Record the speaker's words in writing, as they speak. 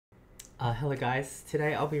Hello guys,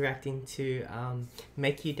 today I'll be reacting to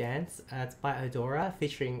Make You Dance. It's by ADORA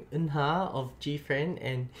featuring Eunha of G-Friend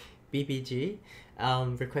and BBG,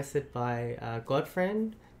 requested by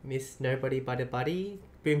Godfriend, Miss Nobody But a Buddy,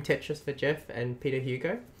 Boom Tetris for Jeff and Peter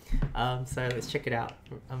Hugo. So let's check it out.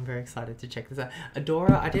 I'm very excited to check this out.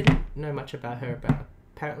 ADORA, I didn't know much about her, but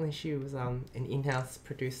apparently she was an in-house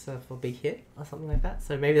producer for Big Hit or something like that.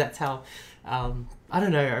 So maybe that's how, I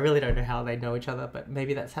don't know, I really don't know how they know each other, but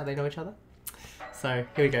maybe that's how they know each other. So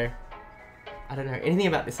here we go. I don't know anything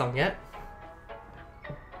about this song yet.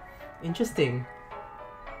 Interesting.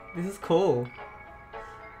 This is cool.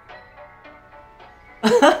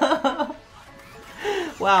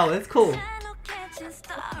 Wow, that's cool.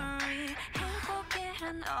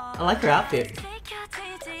 I like her outfit.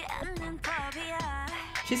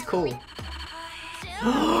 She's cool.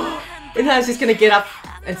 Eunha's just gonna get up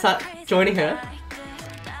and start joining her.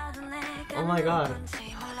 Oh my god.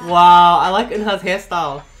 Wow, I like Eunha's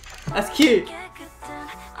hairstyle. That's cute.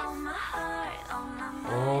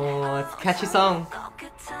 Oh, it's a catchy song.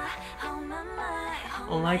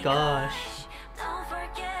 Oh my gosh.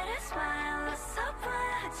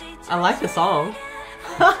 I like the song.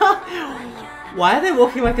 Why are they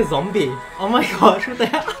walking like a zombie? Oh my gosh, what the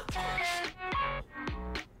hell?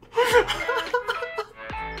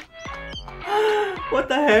 What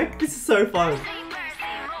the heck? This is so fun.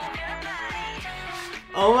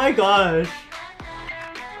 Oh my gosh.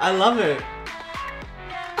 I love it.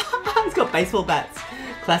 It's got baseball bats.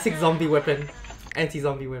 Classic zombie weapon.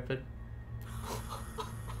 Anti-zombie weapon.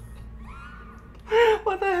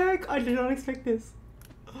 What the heck? I did not expect this.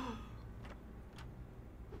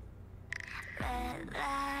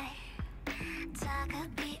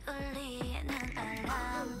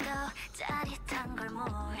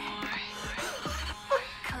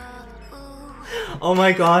 Oh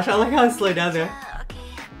my gosh, I like how it slowed down there.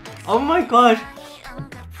 Oh my gosh.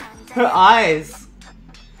 Her eyes.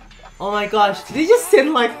 Oh my gosh, did he just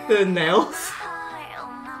send like the nails?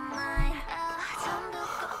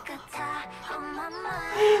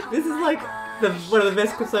 This is like one of the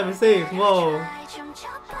best clips I've ever seen. Whoa.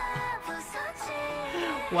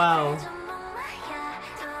 Wow.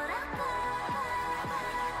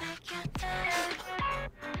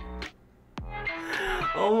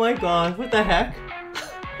 Oh my god, what the heck?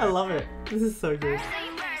 I love it. This is so good.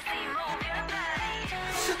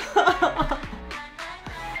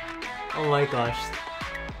 Oh my gosh.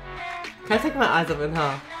 Can I take my eyes off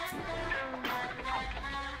Eunha?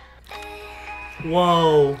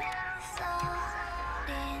 Whoa.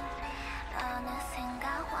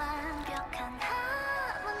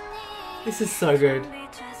 This is so good.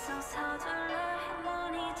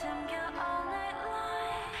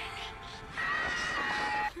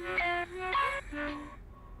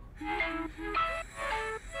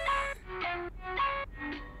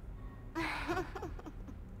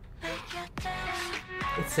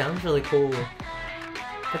 It sounds really cool.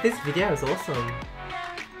 But this video is awesome.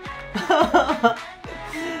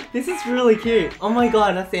 This is really cute. Oh my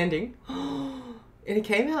god, that's the ending. And it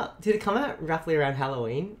came out, did it come out roughly around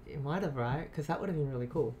Halloween? It might have, right? Because that would have been really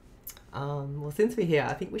cool. Well, since we're here,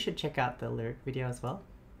 I think we should check out the lyric video as well.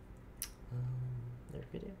 Lyric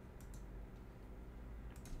video.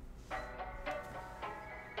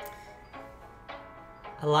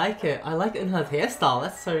 I like it. I like Eunha's hairstyle.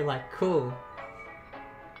 That's so like cool.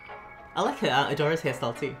 I like her ADORA's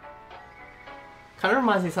hairstyle too. Kind of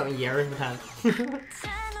reminds me of something Yerin would have.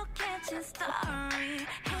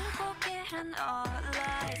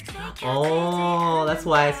 Oh, that's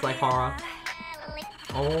why it's like horror.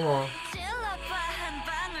 Oh.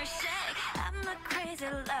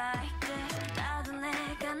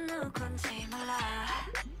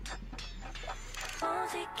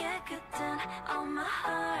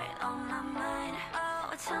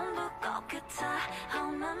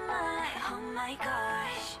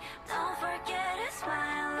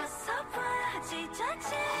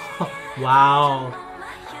 Wow.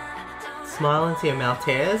 Smile until your mouth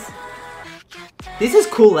tears. This is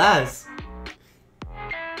cool as.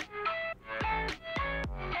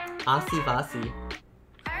 Asi Vasi.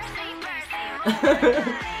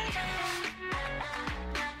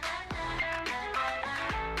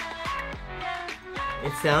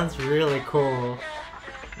 It sounds really cool.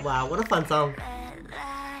 Wow, what a fun song.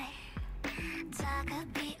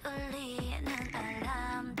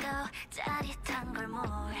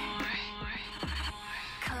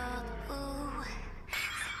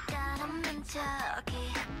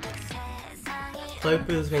 Slow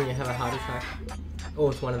feels when you have a heart attack. Oh,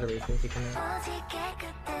 it's one of the reasons you can have.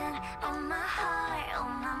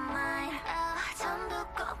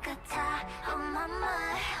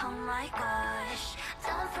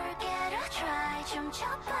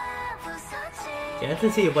 Yeah,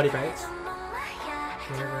 let's see your body breaks.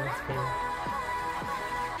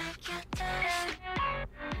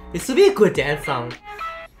 This would be a good dance song.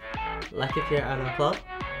 Like if you're at a club.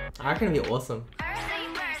 I reckon it'd be awesome.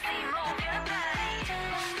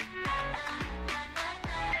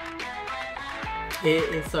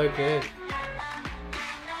 It is so good.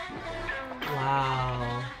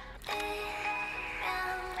 Wow.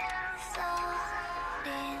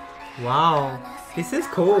 Wow. This is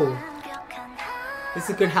cool. This is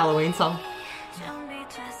a good Halloween song.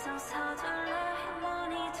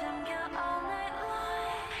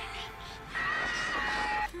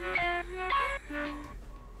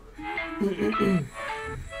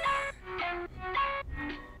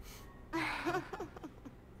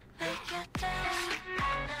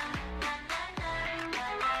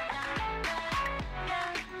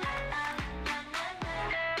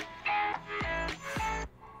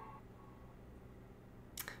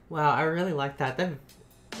 Wow, I really like that.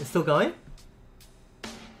 It's still going? I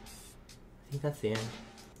think that's the end.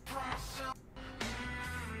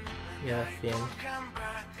 Yeah, that's the end.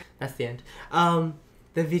 That's the end.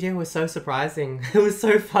 The video was so surprising. It was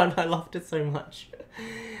so fun. I loved it so much.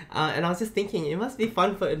 And I was just thinking, it must be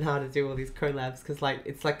fun for Eunha to do all these collabs because like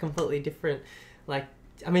it's like completely different. Like,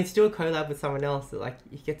 I mean, to do a collab with someone else, like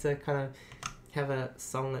you get to kind of have a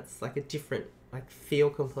song that's like a different like feel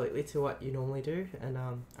completely to what you normally do, and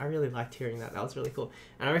I really liked hearing that. That was really cool,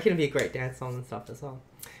 and I reckon it'd be a great dance song and stuff as well.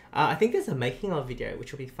 I think there's a making of video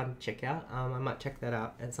which will be fun to check out. I might check that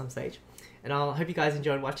out at some stage, and I'll hope you guys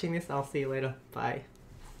enjoyed watching this. I'll see you later. Bye.